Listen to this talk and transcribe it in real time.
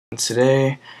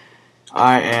Today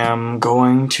I am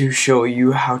going to show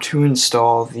you how to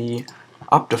install the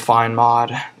Optifine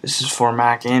mod. This is for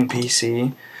Mac and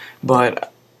PC,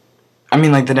 but I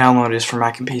mean, like, the download is for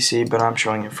Mac and PC, but I'm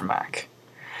showing it for Mac.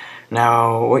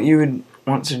 Now what you would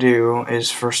want to do is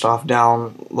first off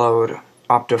download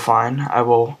Optifine. I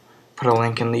will put a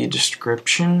link in the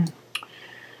description.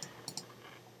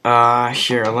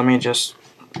 Here, let me just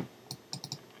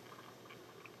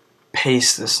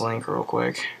paste this link real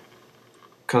quick,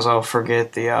 because I'll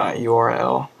forget the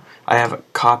URL. I have it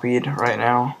copied right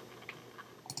now.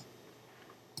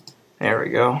 There we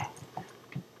go.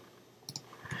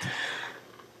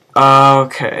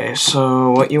 Okay,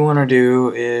 so what you want to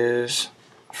do is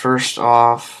first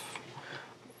off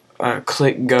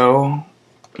click go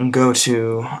and go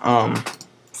to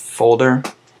folder.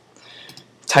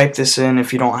 Type this in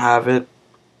if you don't have it.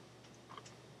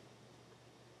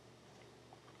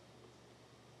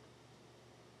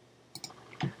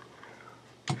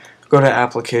 Go to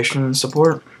application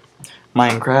support,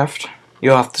 Minecraft.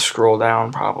 You'll have to scroll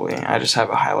down probably. I just have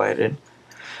it highlighted.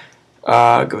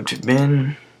 Go to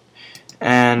bin,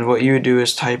 and what you would do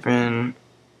is type in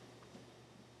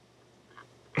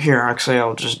here. Actually,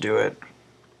 I'll just do it.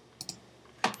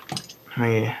 Let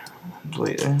me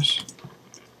delete this.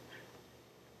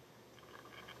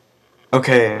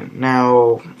 Okay,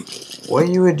 now what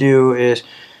you would do is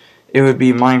it would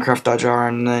be minecraft.jar,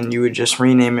 and then you would just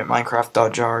rename it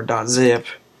minecraft.jar.zip,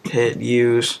 hit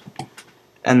use,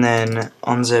 and then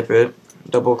unzip it,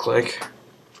 double click.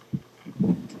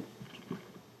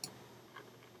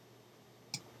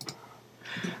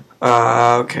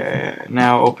 Okay,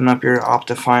 now open up your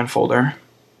Optifine folder,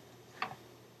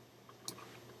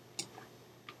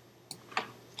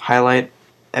 highlight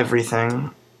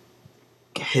everything,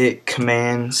 hit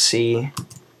Command C,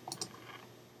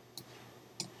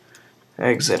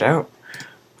 exit out,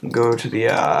 go to the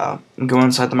go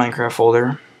inside the Minecraft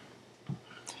folder,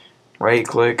 right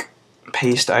click,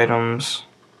 paste items,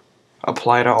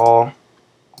 apply to all,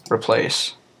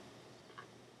 replace.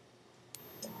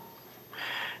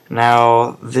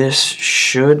 Now this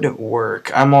should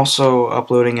work. I'm also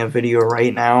uploading a video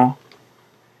right now.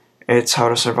 It's how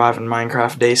to survive in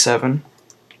Minecraft day 7.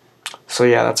 So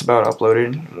yeah, that's about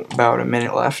uploaded, about a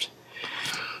minute left.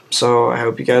 So I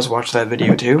hope you guys watch that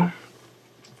video too.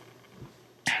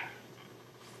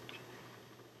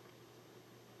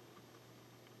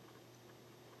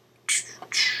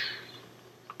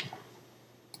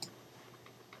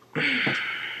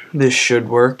 This should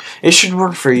work. It should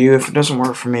work for you. If it doesn't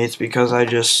work for me, it's because I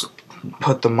just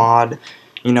put the mod,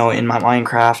 in my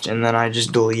Minecraft, and then I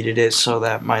just deleted it so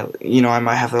that I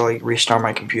might have to like restart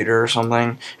my computer or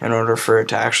something in order for it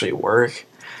to actually work.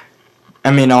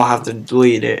 I mean, I'll have to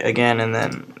delete it again and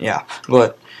then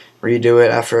but redo it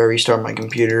after I restart my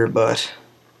computer. But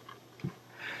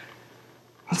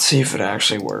let's see if it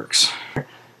actually works.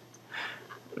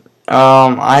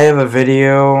 I have a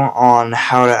video on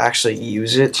how to actually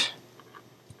use it,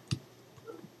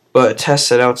 but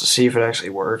test it out to see if it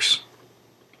actually works.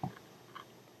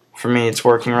 For me, it's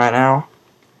working right now.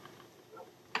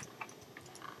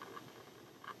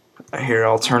 Here,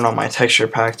 I'll turn on my texture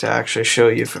pack to actually show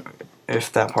you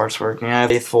if that part's working. I have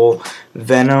Faithful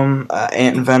Venom,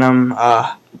 Ant Venom.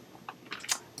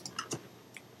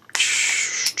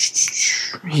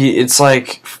 It's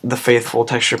like the Faithful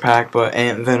texture pack, but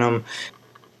Ant Venom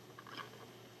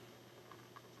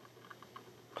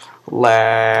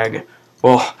lag.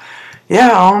 Well,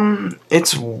 yeah,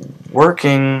 it's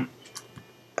working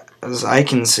as I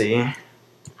can see.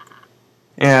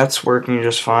 Yeah, it's working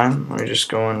just fine. Let me just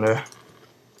go into.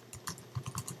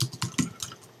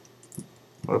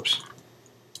 Whoops.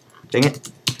 Dang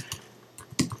it.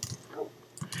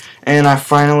 And I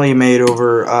finally made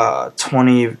over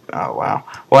 20. Oh wow.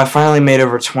 Well, I finally made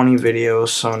over 20 videos,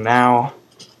 so now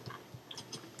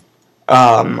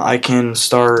I can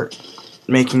start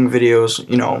making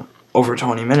videos, over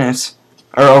 20 minutes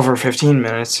or over 15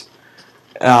 minutes.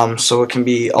 So it can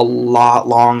be a lot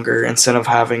longer instead of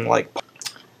having like.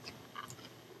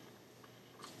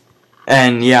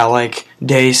 And yeah, like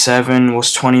day 7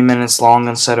 was 20 minutes long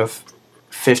instead of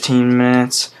 15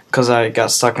 minutes. Because I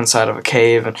got stuck inside of a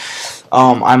cave, and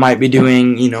I might be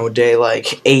doing day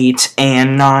like 8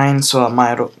 and 9, so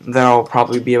that'll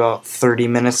probably be about 30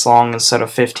 minutes long instead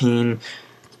of 15.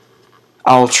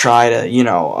 I'll try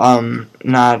to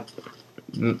not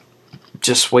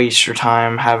just waste your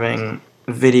time having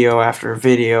video after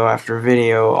video after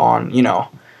video on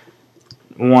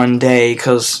one day,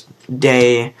 because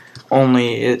day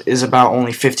is about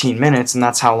only 15 minutes, and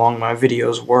that's how long my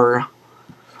videos were.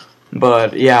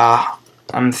 But yeah,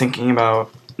 I'm thinking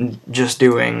about just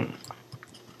doing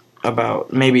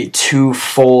about maybe 2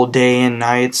 full day and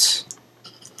nights.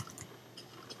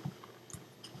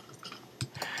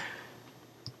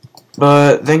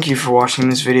 But thank you for watching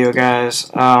this video,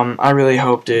 guys. I really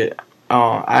hoped it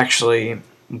actually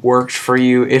worked for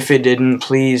you. If it didn't,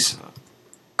 please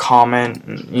comment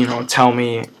and, tell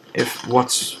me if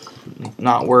what's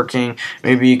not working.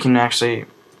 Maybe you can actually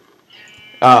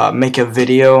make a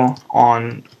video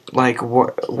on like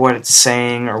what it's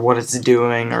saying or what it's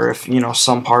doing, or if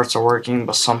some parts are working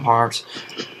but some parts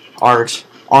aren't.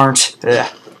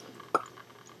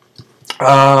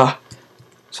 Ugh.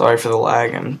 Sorry for the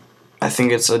lag, and I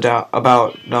think it's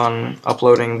about done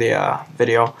uploading the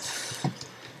video.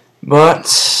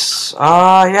 But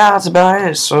yeah, that's about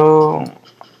it. So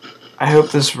I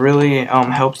hope this really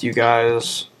helped you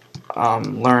guys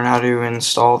learn how to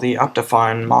install the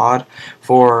Optifine mod.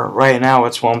 For right now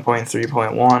it's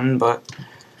 1.3.1, but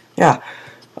yeah,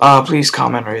 please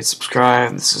comment, rate,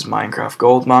 subscribe. This is Minecraft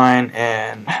Goldmine,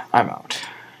 and I'm out.